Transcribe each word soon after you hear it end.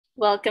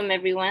Welcome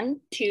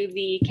everyone to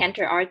the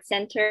Cantor Art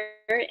Center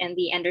and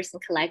the Anderson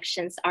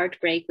Collections Art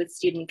Break with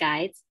Student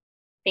Guides.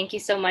 Thank you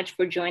so much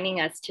for joining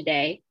us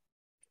today.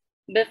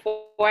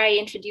 Before I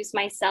introduce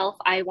myself,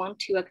 I want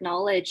to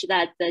acknowledge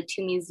that the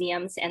two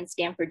museums and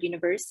Stanford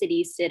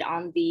University sit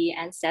on the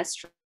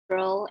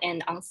ancestral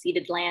and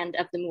unceded land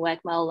of the Muwekma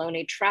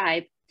Ohlone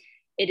tribe.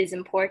 It is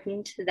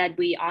important that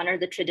we honor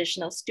the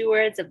traditional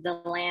stewards of the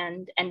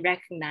land and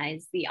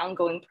recognize the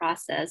ongoing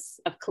process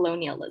of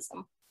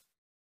colonialism.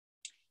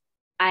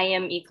 I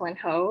am Ekalan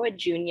Hou, a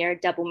junior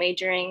double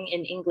majoring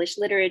in English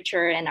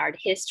literature and art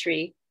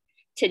history.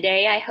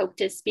 Today, I hope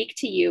to speak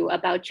to you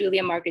about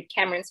Julia Margaret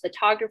Cameron's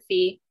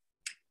photography.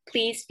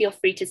 Please feel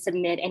free to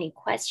submit any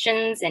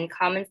questions and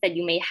comments that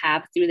you may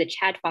have through the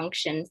chat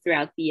function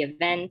throughout the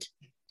event.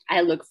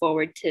 I look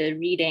forward to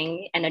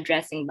reading and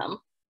addressing them.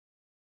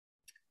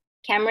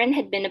 Cameron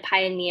had been a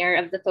pioneer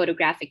of the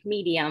photographic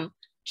medium.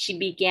 She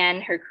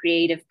began her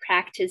creative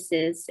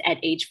practices at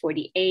age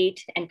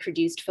 48 and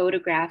produced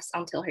photographs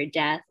until her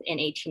death in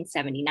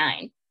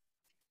 1879.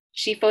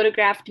 She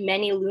photographed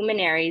many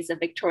luminaries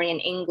of Victorian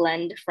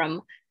England,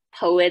 from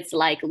poets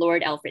like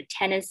Lord Alfred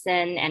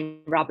Tennyson and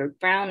Robert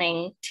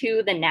Browning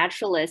to the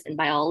naturalist and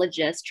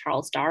biologist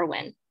Charles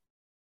Darwin.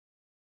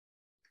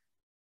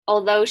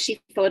 Although she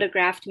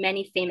photographed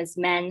many famous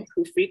men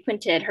who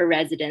frequented her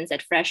residence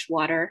at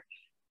Freshwater,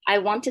 I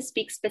want to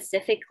speak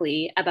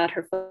specifically about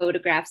her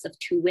photographs of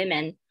two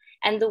women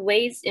and the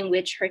ways in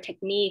which her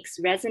techniques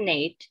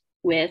resonate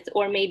with,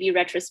 or maybe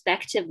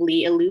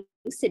retrospectively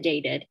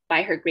elucidated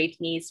by, her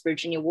great niece,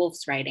 Virginia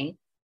Woolf's writing.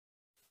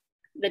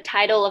 The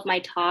title of my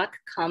talk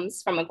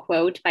comes from a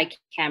quote by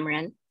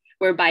Cameron,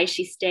 whereby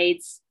she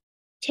states,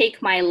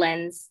 "Take my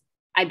lens,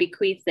 I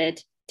bequeath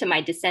it to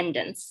my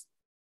descendants."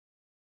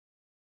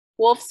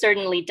 Woolf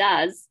certainly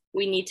does.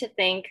 We need to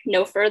think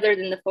no further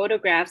than the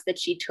photographs that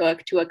she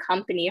took to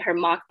accompany her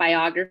mock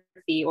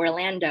biography,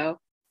 Orlando.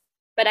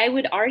 But I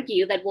would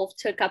argue that Woolf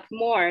took up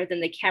more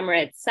than the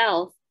camera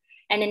itself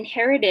and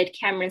inherited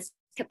Cameron's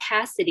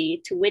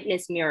capacity to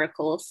witness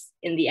miracles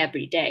in the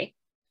everyday,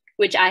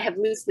 which I have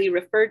loosely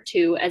referred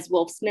to as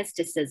Woolf's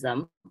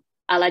mysticism,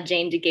 a la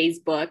Jane DeGay's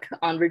book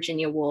on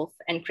Virginia Woolf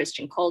and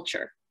Christian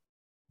culture.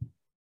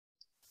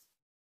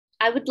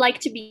 I would like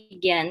to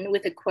begin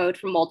with a quote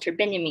from Walter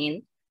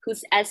Benjamin,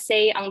 whose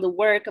essay on the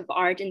work of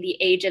art in the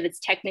age of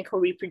its technical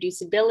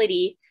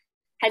reproducibility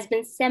has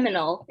been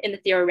seminal in the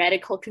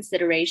theoretical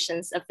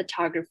considerations of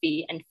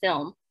photography and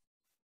film.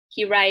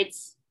 He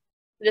writes,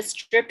 "The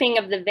stripping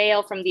of the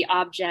veil from the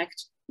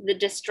object, the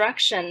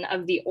destruction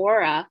of the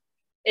aura,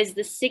 is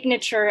the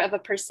signature of a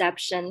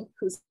perception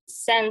whose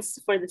sense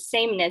for the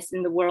sameness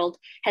in the world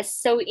has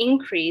so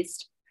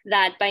increased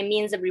that by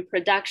means of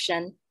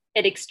reproduction,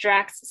 it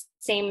extracts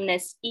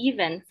sameness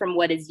even from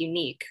what is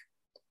unique."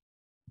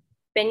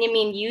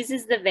 Benjamin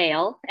uses the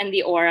veil and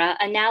the aura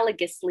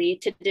analogously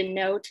to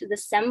denote the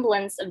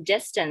semblance of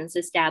distance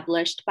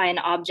established by an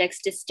object's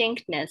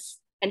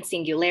distinctness and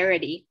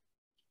singularity.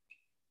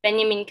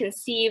 Benjamin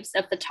conceives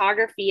of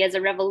photography as a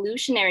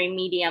revolutionary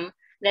medium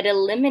that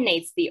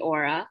eliminates the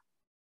aura,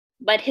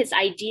 but his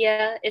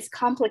idea is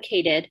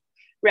complicated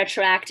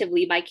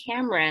retroactively by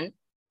Cameron,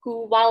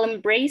 who, while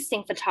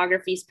embracing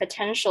photography's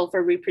potential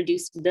for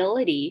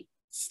reproducibility,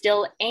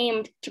 still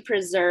aimed to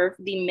preserve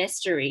the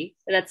mystery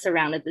that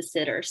surrounded the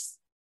sitters.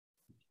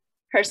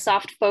 Her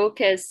soft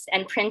focus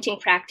and printing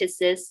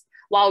practices,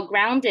 while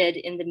grounded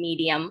in the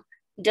medium,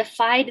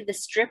 defied the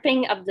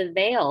stripping of the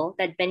veil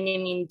that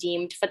Benjamin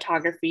deemed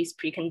photography's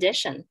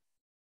precondition.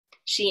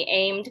 She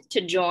aimed to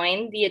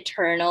join the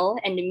eternal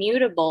and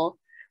immutable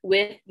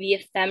with the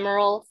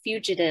ephemeral,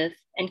 fugitive,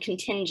 and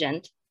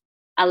contingent,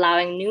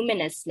 allowing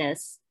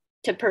numinousness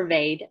to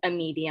pervade a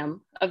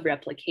medium of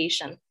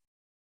replication.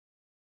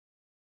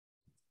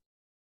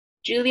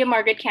 Julia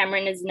Margaret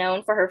Cameron is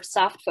known for her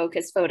soft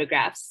focus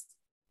photographs.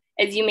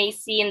 As you may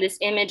see in this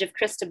image of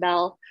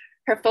Christabel,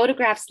 her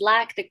photographs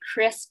lack the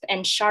crisp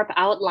and sharp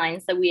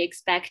outlines that we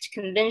expect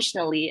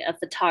conventionally of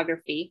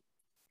photography,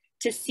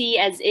 to see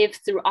as if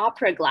through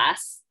opera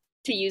glass,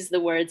 to use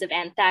the words of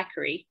Anne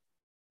Thackeray.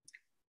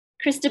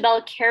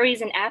 Christabel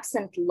carries an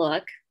absent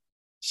look.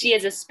 She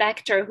is a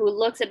specter who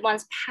looks at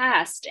one's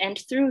past and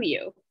through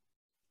you.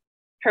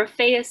 Her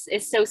face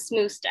is so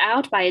smoothed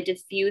out by a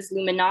diffuse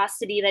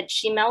luminosity that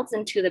she melts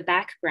into the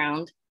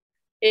background.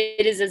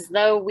 It is as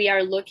though we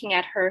are looking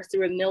at her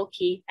through a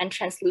milky and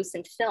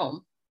translucent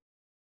film.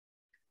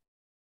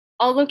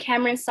 Although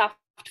Cameron's soft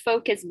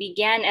focus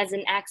began as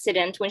an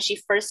accident when she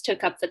first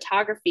took up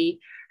photography,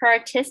 her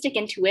artistic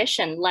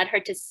intuition led her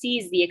to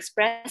seize the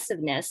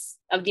expressiveness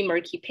of the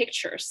murky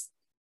pictures.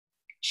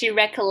 She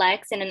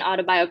recollects in an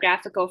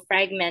autobiographical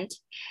fragment,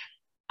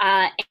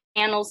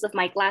 Annals of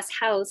My Glass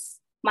House,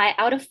 "My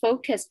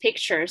out-of-focus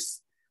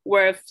pictures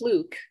were a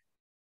fluke.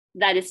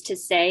 That is to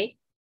say,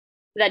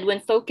 that when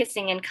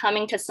focusing and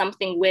coming to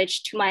something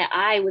which to my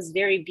eye was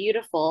very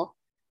beautiful,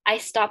 I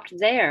stopped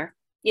there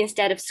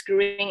instead of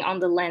screwing on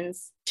the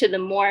lens to the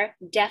more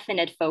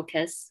definite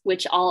focus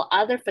which all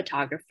other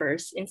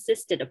photographers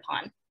insisted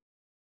upon."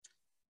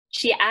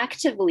 She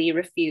actively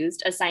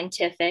refused a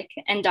scientific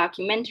and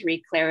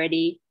documentary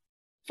clarity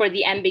for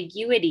the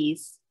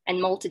ambiguities and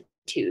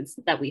multitudes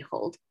that we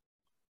hold.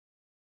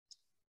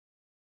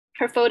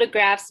 Her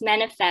photographs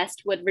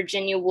manifest what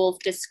Virginia Woolf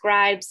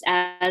describes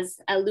as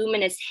a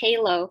luminous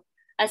halo,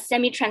 a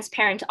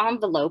semi-transparent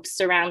envelope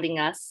surrounding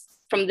us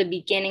from the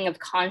beginning of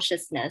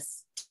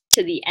consciousness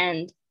to the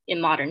end in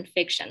modern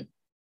fiction.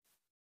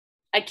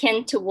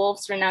 Akin to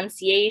Woolf's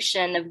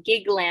renunciation of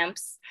gig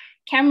lamps,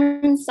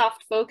 Cameron's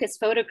soft focus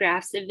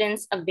photographs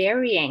evince a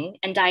varying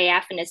and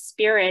diaphanous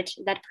spirit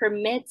that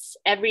permits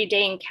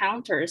everyday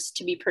encounters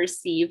to be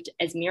perceived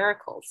as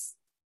miracles.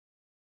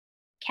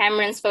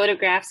 Cameron's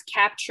photographs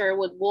capture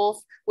what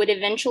Woolf would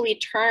eventually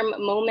term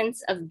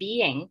moments of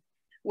being,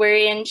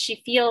 wherein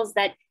she feels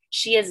that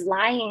she is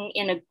lying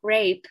in a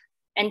grape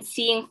and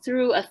seeing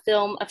through a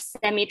film of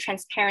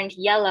semi-transparent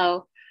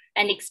yellow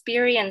and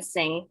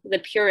experiencing the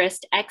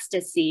purest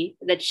ecstasy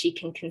that she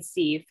can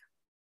conceive.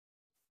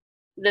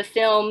 The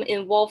film,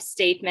 in Woolf's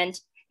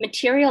statement,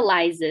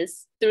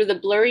 materializes through the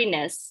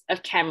blurriness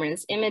of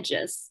Cameron's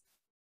images.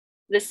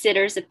 The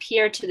sitters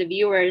appear to the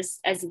viewers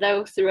as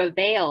though through a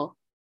veil,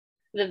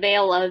 the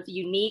veil of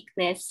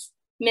uniqueness,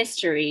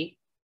 mystery,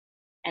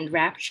 and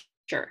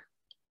rapture.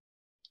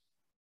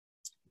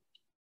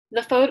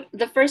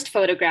 The first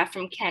photograph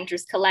from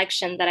Cantor's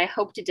collection that I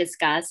hope to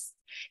discuss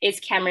is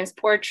Cameron's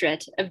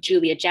portrait of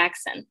Julia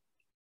Jackson,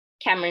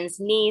 Cameron's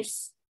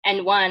niece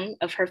and one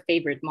of her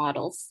favorite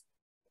models.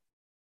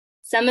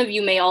 Some of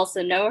you may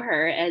also know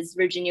her as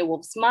Virginia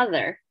Woolf's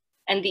mother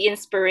and the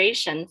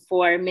inspiration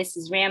for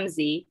Mrs.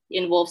 Ramsay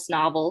in Woolf's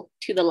novel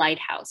To the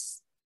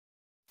Lighthouse.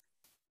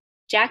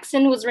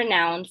 Jackson was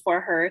renowned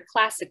for her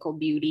classical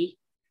beauty.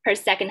 Her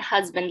second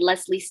husband,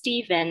 Leslie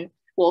Stephen,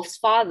 Woolf's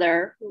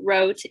father,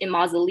 wrote a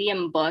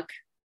mausoleum book.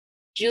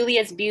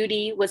 Julia's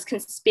beauty was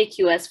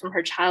conspicuous from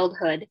her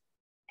childhood,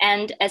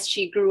 and as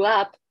she grew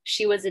up,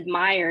 she was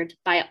admired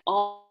by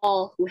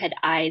all who had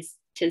eyes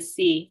to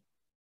see.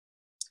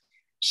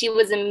 She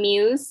was a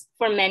muse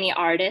for many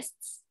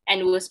artists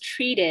and was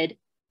treated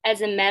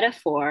as a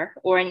metaphor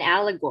or an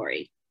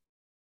allegory.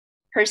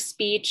 Her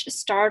speech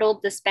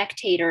startled the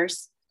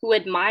spectators who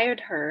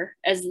admired her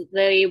as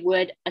they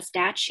would a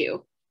statue.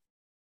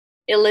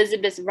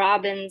 Elizabeth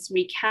Robbins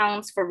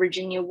recounts for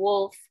Virginia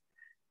Woolf,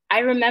 "I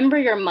remember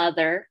your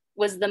mother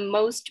was the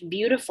most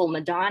beautiful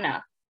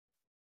Madonna.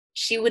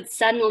 She would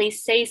suddenly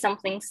say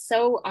something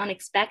so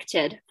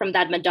unexpected from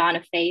that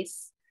Madonna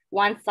face,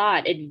 one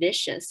thought it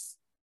vicious."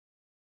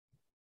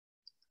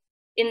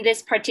 In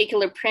this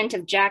particular print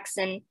of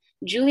Jackson,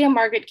 Julia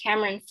Margaret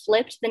Cameron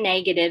flipped the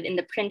negative in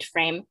the print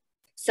frame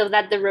so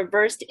that the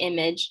reversed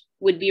image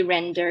would be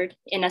rendered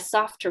in a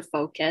softer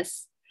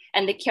focus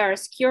and the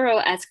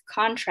chiaroscuro-esque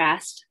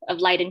contrast of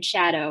light and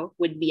shadow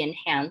would be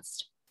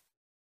enhanced.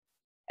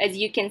 As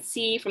you can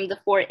see from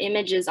the 4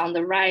 images on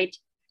the right,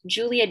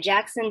 Julia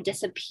Jackson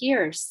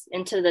disappears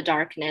into the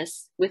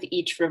darkness with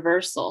each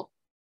reversal.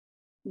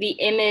 The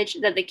image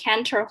that the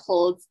Cantor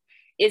holds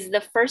is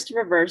the first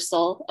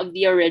reversal of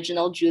the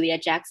original Julia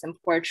Jackson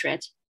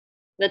portrait,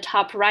 the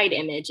top right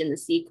image in the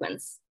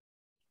sequence.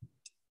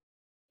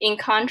 In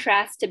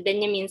contrast to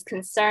Benjamin's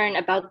concern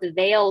about the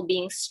veil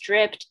being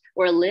stripped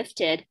or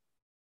lifted,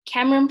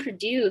 Cameron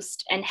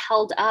produced and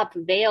held up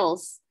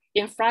veils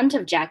in front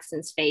of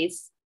Jackson's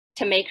face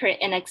to make her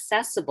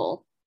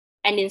inaccessible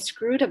and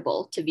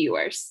inscrutable to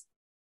viewers.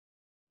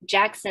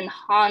 Jackson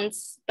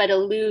haunts but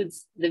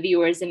eludes the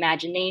viewer's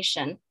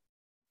imagination.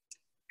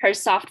 Her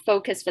soft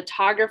focus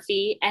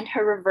photography and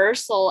her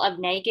reversal of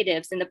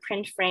negatives in the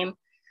print frame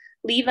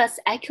leave us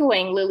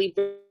echoing Lily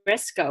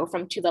Briscoe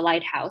from To the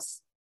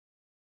Lighthouse.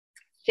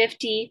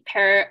 50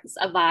 pairs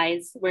of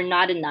eyes were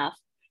not enough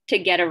to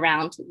get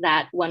around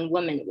that one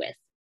woman with.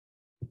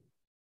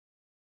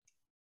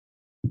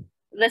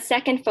 The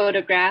second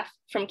photograph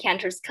from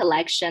Cantor's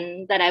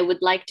collection that I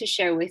would like to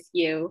share with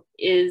you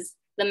is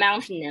the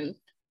mountain nymph,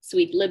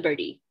 Sweet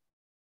Liberty.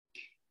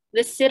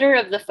 The sitter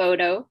of the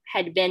photo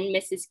had been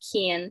Mrs.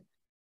 Kean,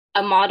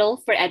 a model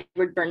for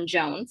Edward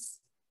Burne-Jones.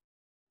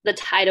 The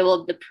title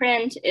of the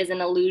print is an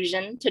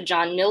allusion to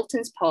John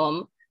Milton's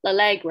poem,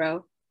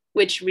 L'Allegro,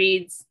 which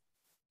reads,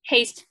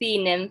 "Haste thee,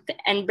 nymph,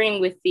 and bring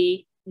with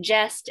thee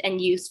jest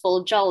and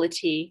useful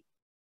jollity,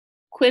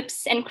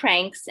 quips and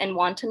cranks and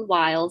wanton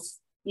wiles,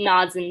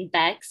 nods and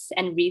becks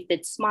and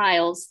wreathed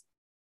smiles,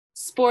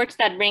 sport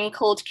that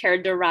wrinkled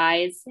care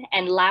derides,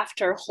 and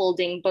laughter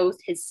holding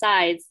both his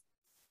sides.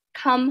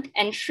 Come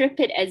and trip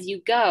it as you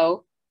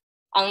go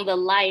on the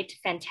light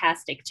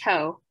fantastic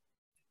toe,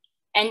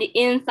 and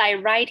in thy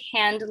right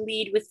hand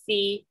lead with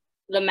thee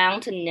the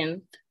mountain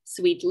nymph,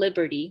 Sweet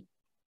Liberty."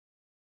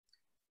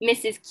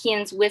 Mrs.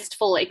 Kean's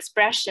wistful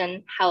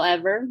expression,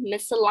 however,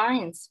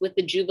 misaligns with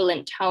the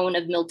jubilant tone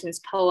of Milton's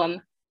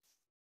poem.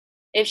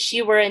 If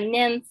she were a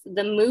nymph,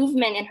 the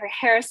movement in her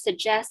hair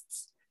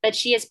suggests that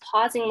she is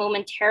pausing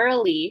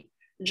momentarily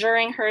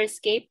during her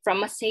escape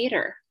from a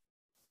satyr.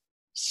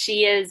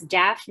 She is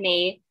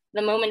Daphne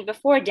the moment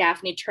before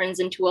Daphne turns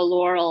into a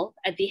laurel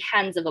at the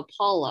hands of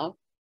Apollo.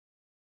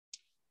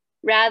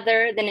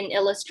 Rather than an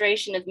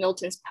illustration of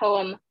Milton's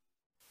poem,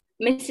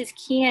 Mrs.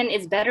 Kian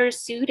is better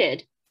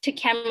suited to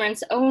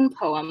Cameron's own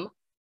poem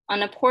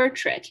on a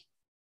portrait,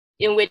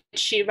 in which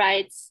she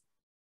writes,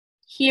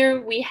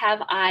 "Here we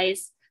have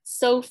eyes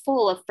so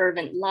full of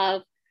fervent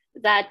love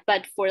that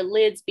but for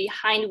lids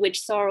behind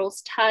which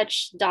sorrow's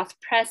touch doth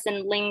press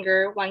and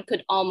linger, one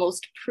could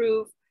almost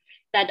prove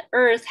that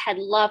earth had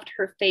loved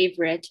her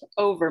favorite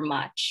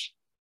overmuch.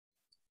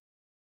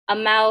 A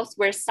mouth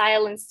where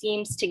silence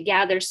seems to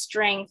gather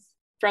strength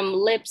from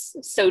lips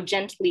so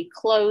gently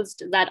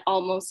closed that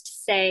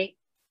almost say,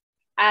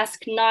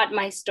 ask not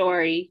my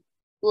story,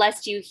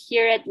 lest you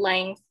hear at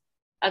length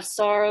of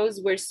sorrows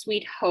where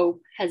sweet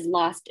hope has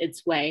lost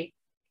its way.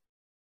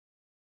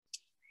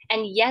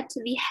 And yet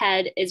the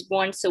head is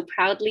borne so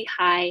proudly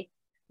high,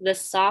 the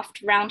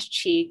soft round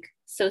cheek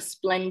so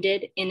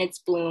splendid in its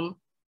bloom.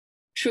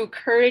 True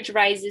courage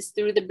rises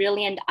through the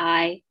brilliant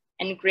eye,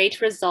 and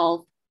great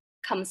resolve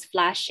comes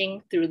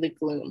flashing through the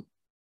gloom."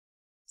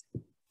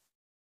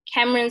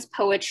 Cameron's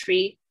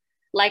poetry,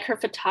 like her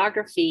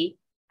photography,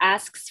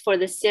 asks for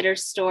the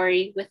sitter's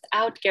story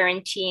without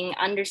guaranteeing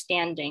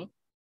understanding.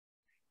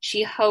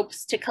 She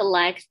hopes to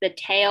collect the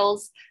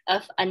tales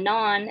of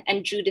Anon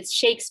and Judith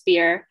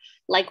Shakespeare,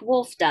 like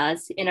Woolf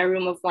does in A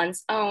Room of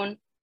One's Own,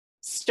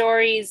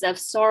 stories of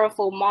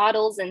sorrowful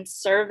models and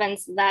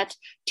servants that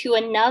to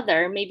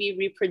another may be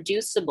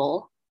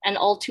reproducible and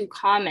all too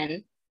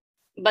common,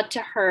 but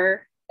to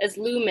her is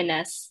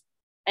luminous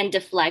and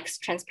deflects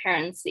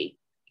transparency.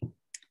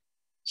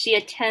 She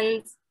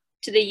attends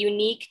to the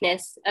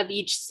uniqueness of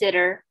each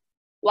sitter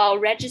while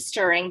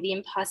registering the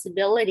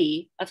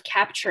impossibility of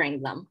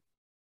capturing them.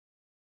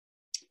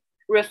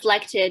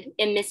 Reflected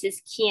in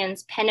Mrs.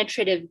 Kian's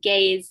penetrative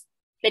gaze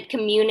that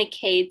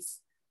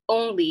communicates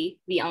only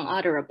the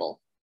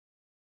unutterable.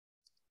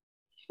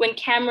 When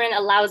Cameron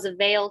allows a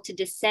veil to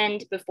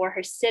descend before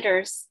her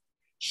sitters,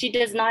 she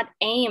does not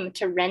aim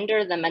to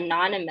render them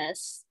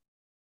anonymous.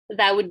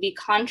 That would be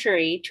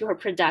contrary to her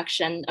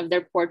production of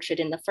their portrait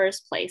in the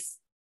first place.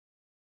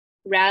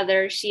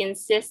 Rather, she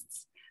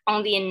insists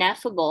on the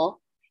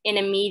ineffable in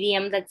a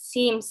medium that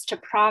seems to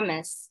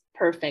promise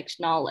perfect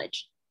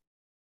knowledge.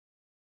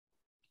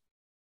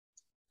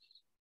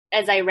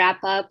 As I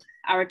wrap up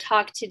our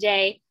talk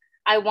today,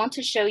 I want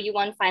to show you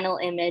one final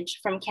image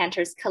from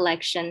Cantor's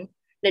collection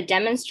that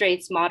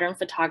demonstrates modern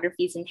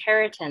photography's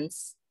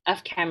inheritance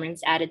of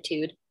Cameron's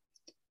attitude,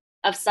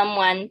 of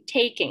someone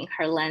taking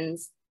her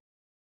lens.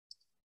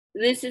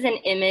 This is an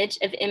image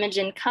of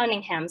Imogen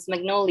Cunningham's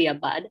Magnolia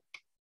Bud.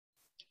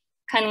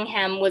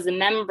 Cunningham was a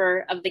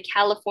member of the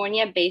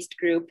California-based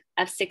group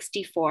of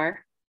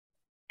 64,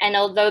 and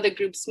although the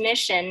group's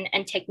mission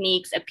and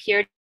techniques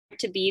appear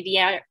to be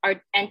the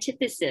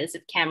antithesis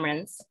of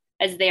Cameron's,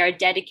 as they are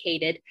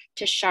dedicated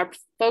to sharp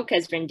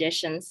focus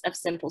renditions of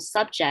simple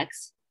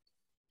subjects,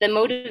 the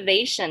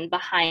motivation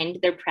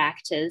behind their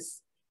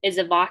practice is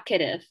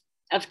evocative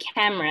of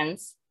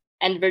Cameron's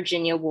and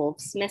Virginia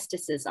Woolf's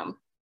mysticism.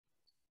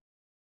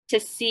 To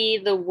see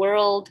the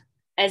world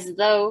as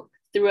though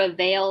through a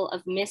veil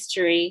of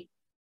mystery,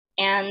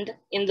 and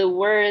in the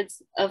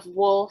words of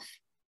Woolf,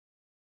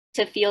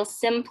 to feel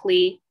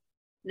simply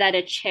that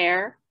a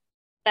chair,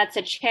 that's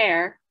a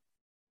chair,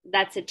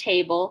 that's a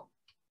table,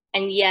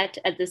 and yet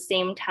at the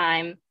same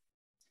time,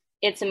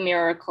 it's a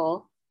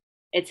miracle,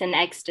 it's an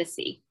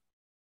ecstasy.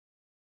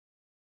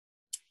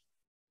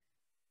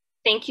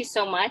 Thank you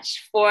so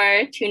much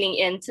for tuning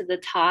in to the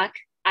talk.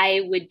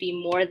 I would be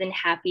more than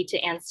happy to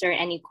answer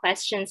any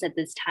questions at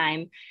this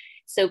time.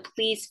 So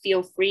please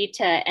feel free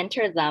to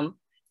enter them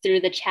through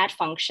the chat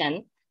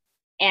function.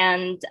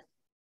 And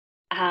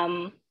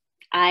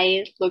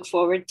I look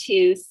forward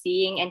to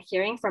seeing and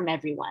hearing from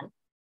everyone.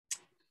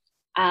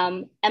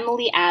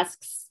 Emily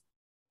asks,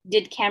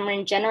 did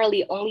Cameron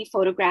generally only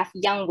photograph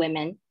young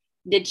women?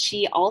 Did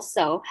she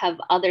also have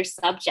other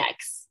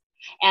subjects?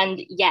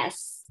 And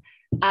yes,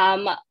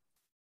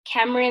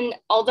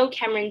 although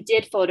Cameron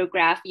did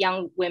photograph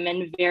young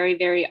women very,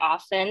 very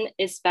often,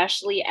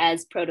 especially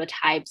as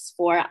prototypes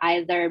for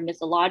either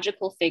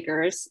mythological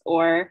figures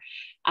or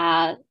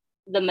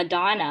the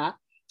Madonna,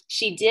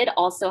 she did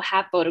also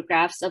have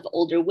photographs of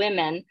older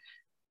women,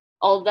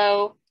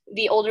 although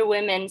the older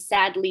women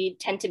sadly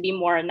tend to be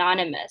more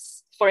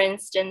anonymous. For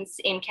instance,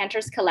 in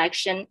Cantor's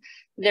collection,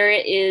 there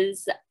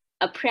is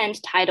a print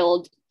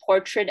titled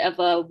Portrait of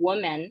a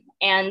Woman,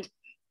 and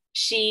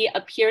she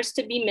appears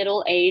to be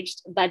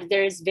middle-aged, but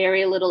there's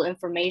very little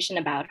information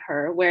about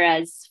her.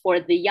 Whereas for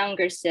the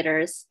younger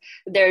sitters,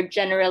 there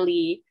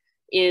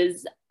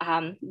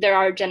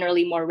are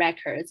generally more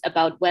records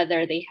about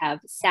whether they have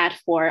sat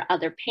for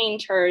other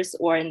painters,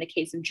 or in the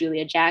case of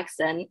Julia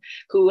Jackson,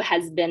 who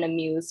has been a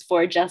muse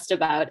for just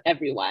about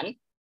everyone.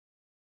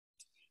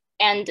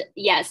 And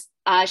yes,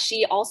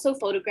 she also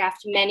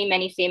photographed many,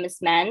 many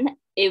famous men.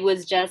 It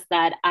was just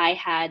that I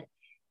had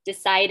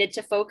decided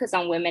to focus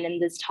on women in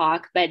this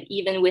talk, but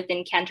even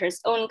within Cantor's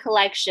own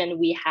collection,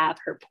 we have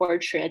her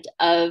portrait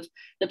of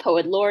the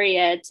poet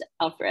laureate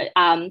Alfred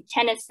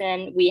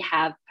Tennyson. We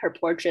have her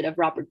portrait of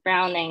Robert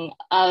Browning,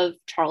 of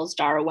Charles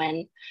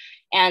Darwin.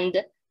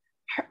 And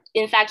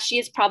in fact, she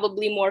is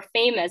probably more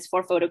famous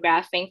for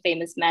photographing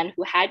famous men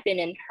who had been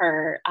in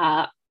her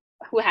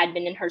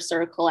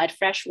circle at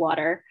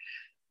Freshwater.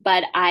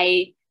 But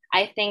I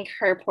think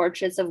her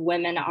portraits of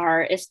women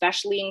are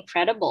especially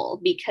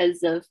incredible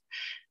because of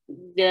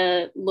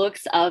the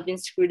looks of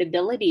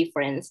inscrutability,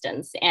 for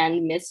instance,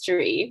 and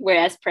mystery,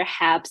 whereas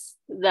perhaps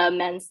the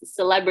men's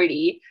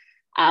celebrity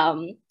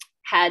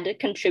had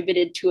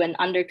contributed to an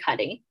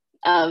undercutting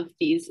of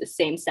these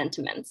same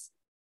sentiments.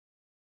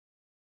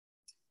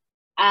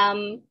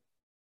 Tian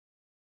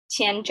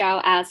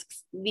Zhao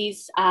asks,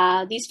 these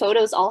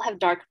photos all have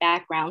dark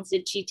backgrounds.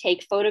 Did she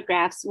take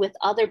photographs with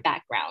other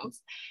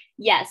backgrounds?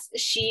 Yes,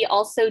 she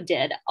also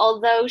did.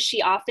 Although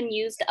she often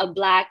used a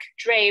black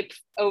drape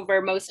over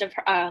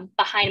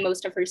behind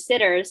most of her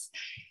sitters,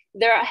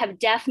 there have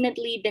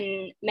definitely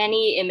been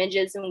many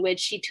images in which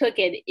she took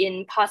it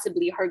in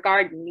possibly her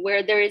garden,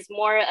 where there is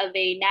more of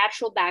a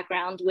natural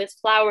background with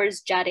flowers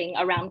jutting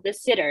around the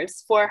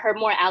sitters for her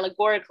more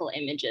allegorical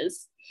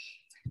images.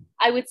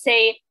 I would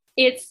say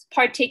it's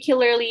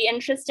particularly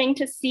interesting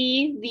to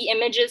see the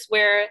images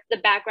where the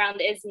background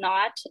is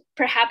not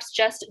perhaps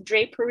just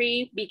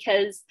drapery,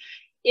 because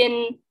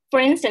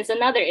for instance,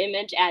 another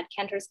image at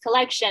Cantor's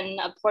collection,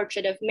 a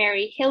portrait of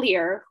Mary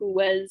Hillier, who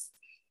was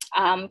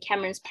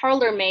Cameron's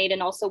parlor maid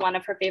and also one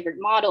of her favorite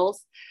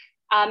models.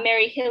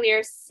 Mary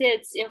Hillier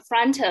sits in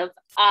front of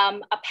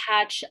a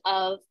patch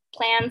of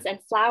plants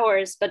and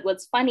flowers, but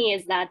what's funny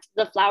is that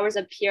the flowers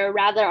appear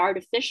rather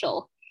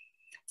artificial.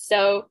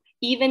 So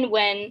even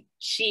when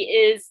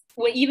she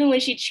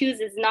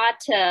chooses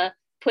not to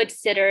put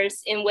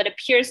sitters in what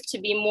appears to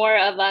be more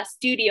of a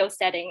studio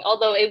setting,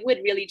 although it would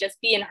really just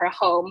be in her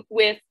home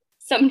with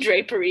some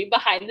drapery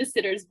behind the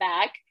sitter's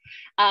back,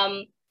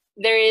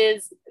 there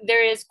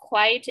is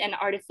quite an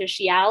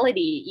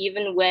artificiality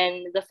even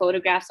when the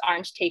photographs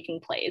aren't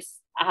taking place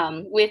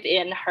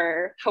within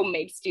her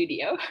homemade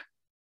studio.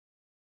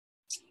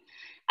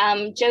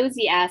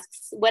 Josie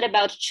asks, what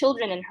about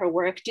children in her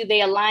work? Do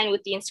they align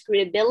with the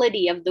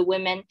inscrutability of the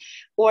women,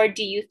 or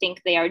do you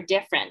think they are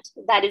different?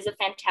 That is a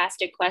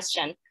fantastic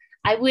question.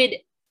 I would,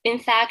 in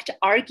fact,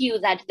 argue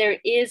that there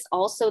is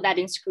also that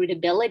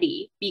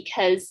inscrutability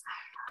because,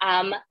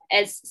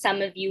 as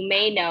some of you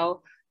may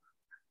know,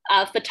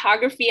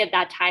 photography at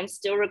that time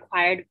still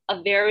required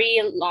a very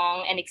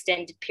long and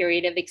extended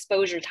period of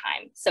exposure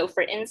time. So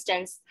for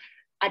instance,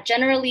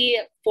 generally,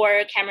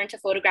 for Cameron to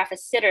photograph a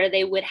sitter,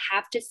 they would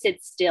have to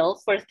sit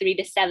still for 3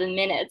 to 7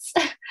 minutes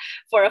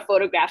for a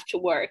photograph to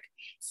work.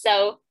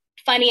 So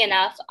funny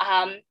enough,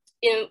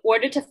 in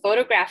order to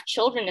photograph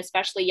children,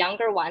 especially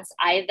younger ones,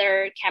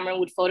 either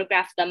Cameron would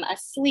photograph them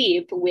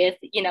asleep with,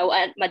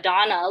 a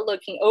Madonna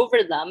looking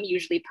over them,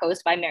 usually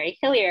posed by Mary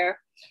Hillier,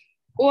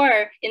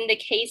 or in the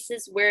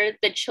cases where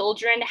the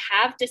children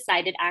have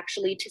decided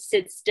actually to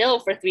sit still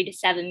for 3 to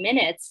 7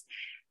 minutes,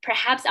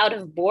 perhaps out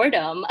of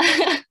boredom,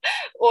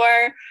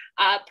 or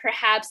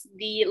perhaps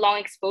the long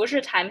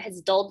exposure time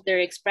has dulled their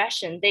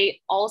expression,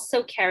 they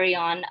also carry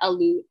on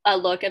a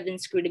look of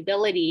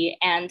inscrutability.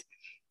 And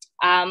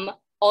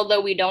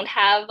although we don't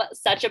have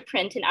such a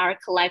print in our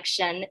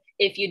collection,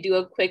 if you do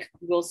a quick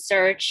Google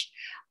search,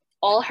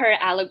 all her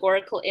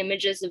allegorical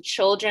images of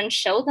children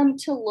show them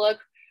to look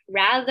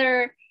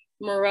rather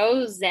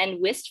morose and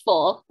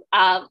wistful,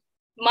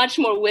 much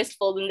more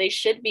wistful than they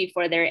should be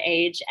for their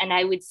age. And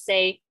I would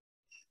say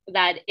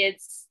that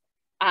it's,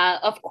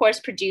 of course,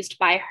 produced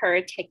by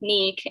her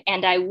technique.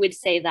 And I would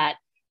say that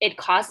it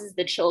causes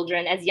the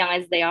children, as young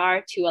as they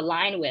are, to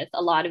align with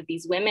a lot of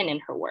these women in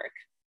her work.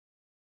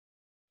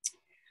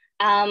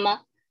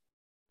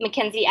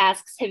 Mackenzie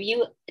asks, have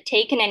you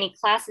taken any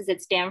classes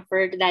at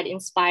Stanford that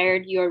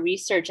inspired your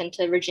research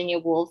into Virginia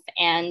Woolf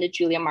and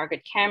Julia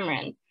Margaret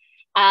Cameron?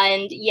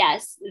 And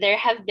yes, there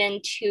have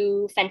been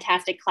 2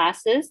 fantastic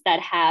classes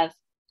that have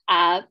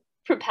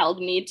propelled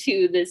me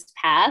to this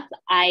path.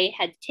 I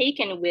had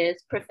taken with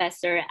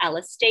Professor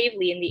Alice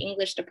Stavely in the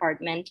English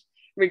department,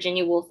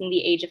 Virginia Woolf in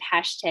the Age of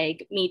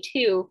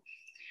 #MeToo,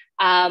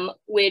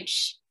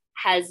 which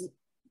has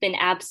been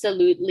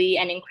absolutely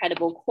an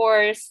incredible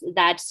course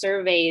that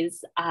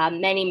surveys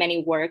many,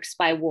 many works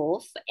by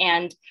Woolf.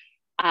 And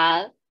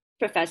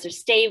Professor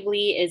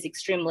Stavely is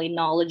extremely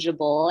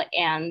knowledgeable,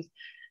 and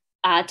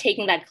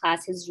taking that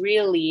class has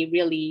really,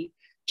 really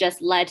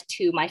just led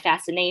to my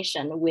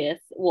fascination with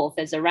Woolf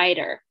as a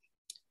writer.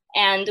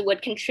 And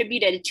what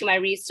contributed to my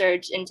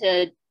research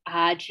into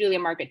Julia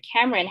Margaret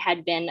Cameron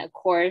had been a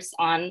course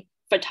on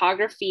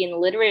photography and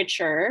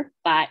literature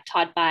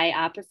taught by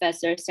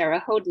Professor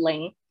Sarah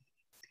Hodling.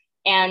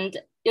 And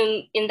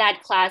in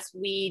that class,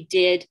 we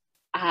did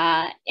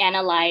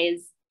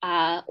analyze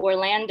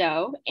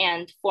Orlando.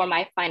 And for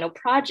my final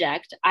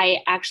project,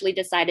 I actually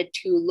decided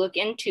to look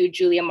into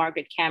Julia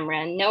Margaret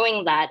Cameron,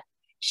 knowing that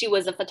she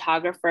was a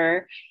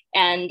photographer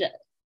and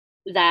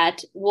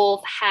that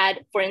Woolf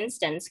had, for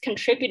instance,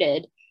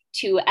 contributed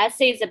to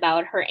essays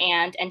about her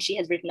aunt, and she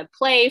has written a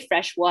play,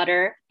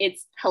 Freshwater.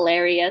 It's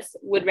hilarious,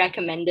 would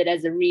recommend it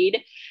as a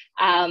read,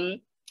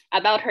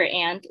 about her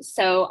aunt.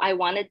 So I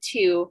wanted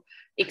to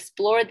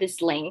explore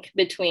this link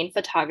between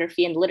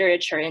photography and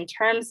literature in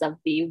terms of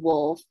the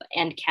Woolf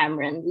and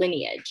Cameron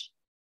lineage.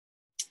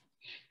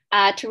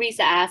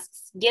 Teresa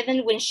asks,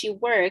 given when she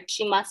worked,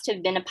 she must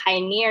have been a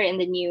pioneer in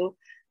the new,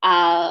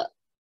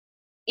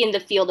 in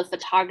the field of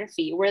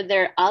photography. Were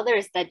there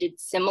others that did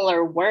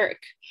similar work?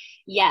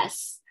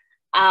 Yes.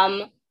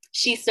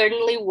 She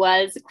certainly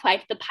was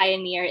quite the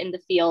pioneer in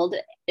the field,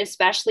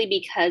 especially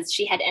because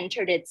she had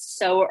entered it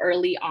so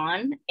early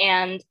on.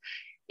 And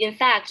in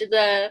fact,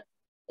 the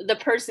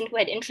person who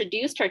had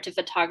introduced her to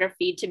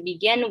photography to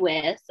begin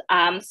with,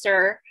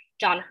 Sir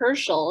John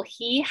Herschel,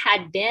 he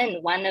had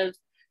been one of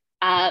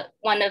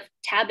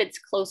Tabit's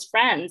close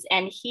friends,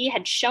 and he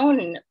had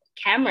shown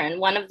Cameron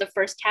one of the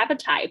first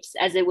tabotypes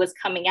as it was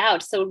coming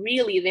out. So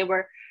really, they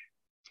were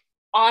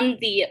on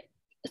the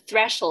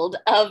threshold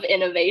of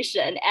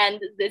innovation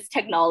and this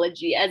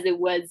technology as it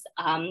was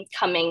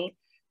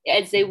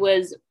as it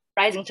was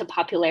rising to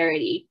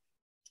popularity.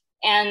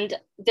 And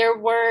there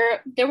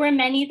were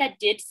many that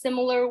did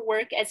similar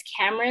work as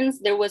Cameron's.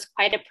 There was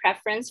quite a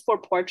preference for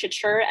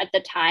portraiture at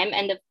the time,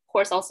 and of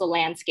course also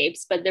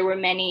landscapes, but there were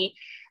many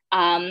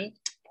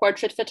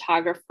portrait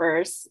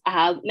photographers,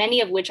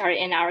 many of which are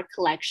in our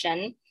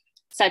collection,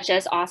 such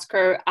as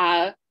Oscar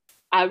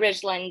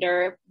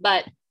Ridgelander.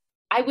 But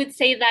I would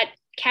say that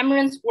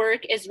Cameron's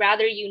work is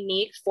rather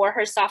unique for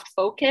her soft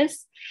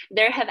focus.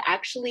 There have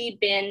actually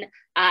been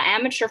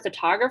amateur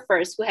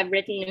photographers who have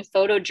written in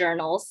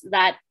photojournals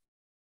that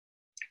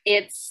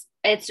it's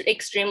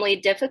extremely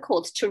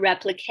difficult to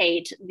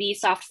replicate the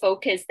soft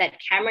focus that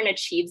Cameron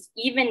achieves,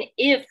 even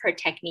if her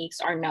techniques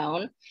are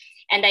known.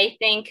 And I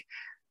think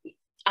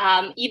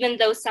even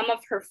though some of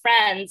her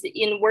friends,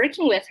 in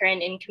working with her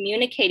and in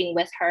communicating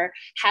with her,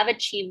 have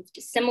achieved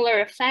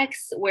similar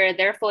effects where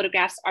their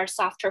photographs are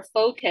softer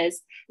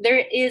focus, there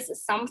is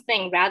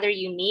something rather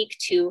unique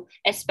to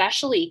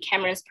especially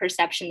Cameron's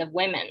perception of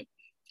women.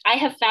 I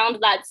have found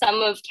that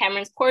some of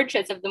Cameron's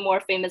portraits of the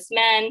more famous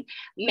men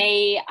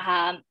may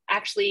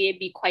actually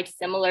be quite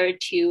similar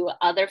to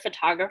other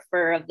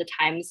photographer of the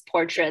time's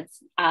portraits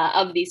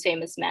of these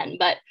famous men.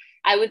 But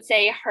I would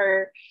say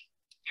her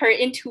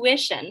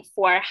intuition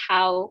for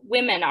how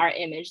women are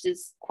imaged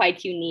is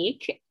quite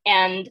unique.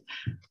 And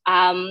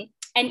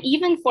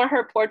even for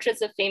her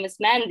portraits of famous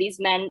men, these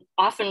men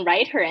often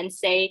write her and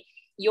say,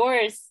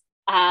 yours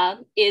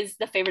is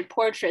the favorite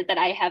portrait that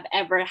I have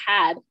ever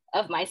had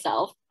of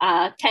myself.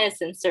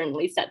 Tennyson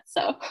certainly said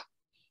so.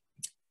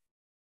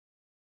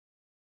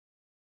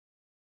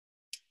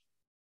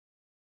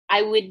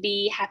 I would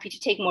be happy to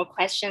take more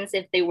questions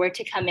if they were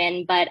to come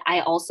in, but I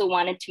also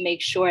wanted to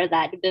make sure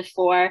that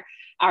before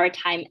our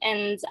time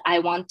ends, I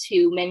want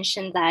to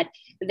mention that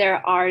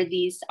there are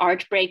these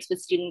art breaks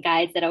with student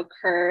guides that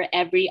occur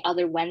every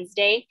other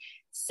Wednesday.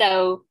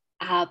 So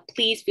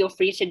please feel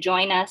free to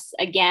join us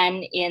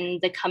again in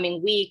the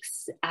coming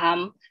weeks.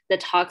 The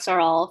talks are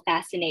all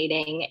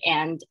fascinating,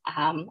 and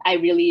I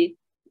really,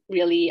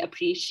 really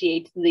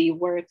appreciate the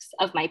works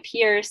of my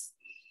peers.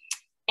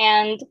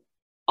 And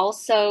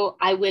also,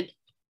 I would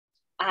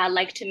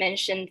like to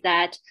mention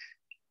that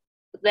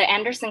the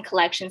Anderson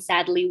collection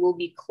sadly will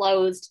be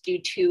closed due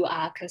to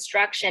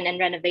construction and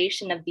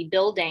renovation of the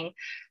building.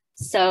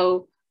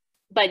 So,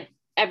 but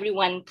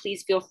everyone,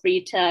 please feel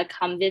free to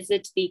come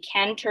visit the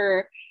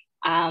Cantor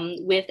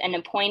with an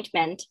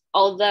appointment.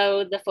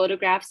 Although the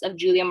photographs of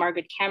Julia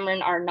Margaret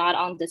Cameron are not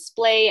on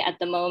display at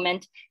the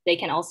moment, they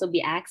can also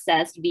be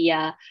accessed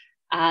via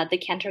the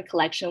Cantor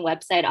collection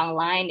website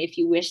online if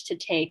you wish to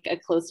take a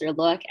closer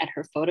look at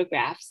her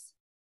photographs.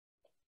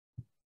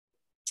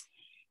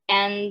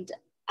 And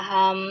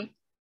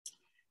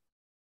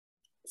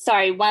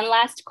sorry, one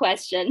last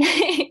question.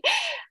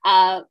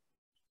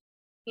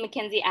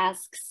 Mackenzie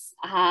asks,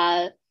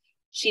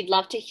 she'd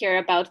love to hear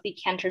about the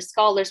Cantor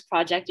Scholars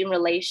Project in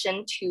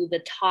relation to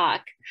the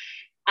talk.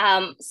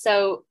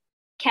 So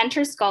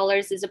Cantor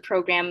Scholars is a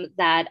program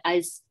that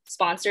is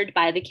sponsored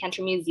by the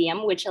Cantor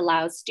Museum, which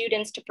allows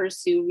students to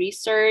pursue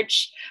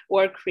research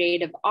or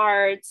creative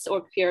arts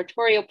or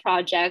curatorial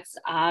projects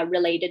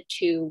related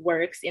to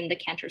works in the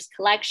Cantor's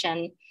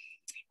collection.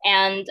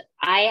 And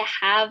I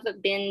have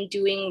been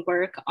doing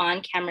work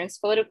on Cameron's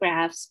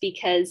photographs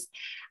because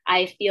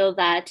I feel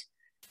that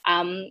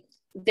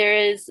there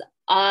is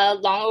a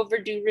long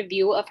overdue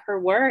review of her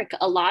work.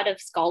 A lot of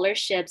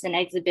scholarships and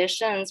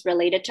exhibitions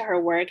related to her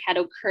work had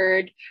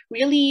occurred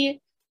really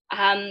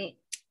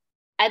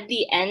at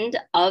the end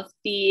of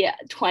the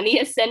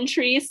 20th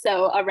century,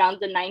 so around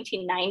the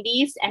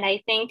 1990s. And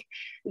I think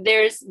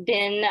there's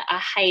been a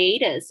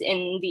hiatus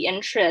in the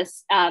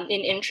interest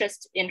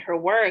in her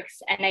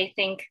works. And I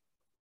think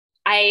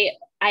I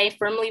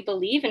firmly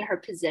believe in her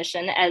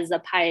position as a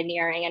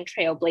pioneering and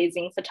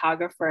trailblazing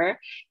photographer.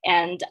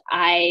 And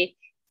I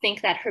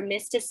think that her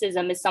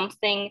mysticism is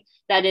something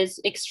that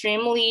is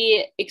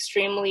extremely,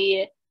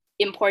 extremely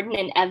important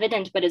and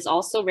evident, but is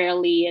also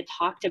rarely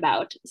talked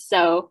about.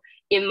 So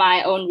in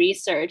my own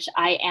research,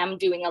 I am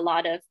doing a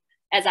lot of,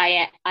 as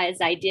I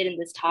did in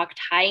this talk,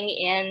 tying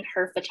in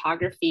her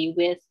photography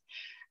with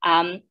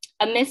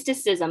a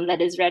mysticism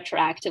that is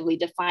retroactively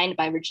defined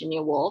by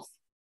Virginia Woolf.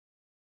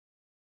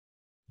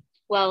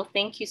 Well,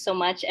 thank you so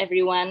much,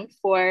 everyone,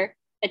 for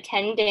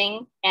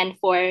attending and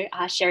for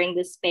sharing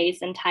this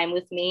space and time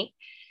with me.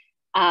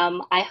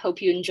 I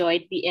hope you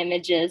enjoyed the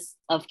images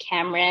of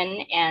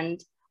Cameron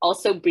and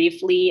also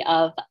briefly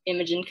of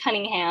Imogen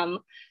Cunningham.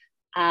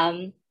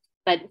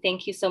 But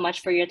thank you so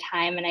much for your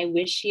time, and I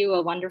wish you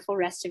a wonderful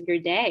rest of your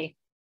day.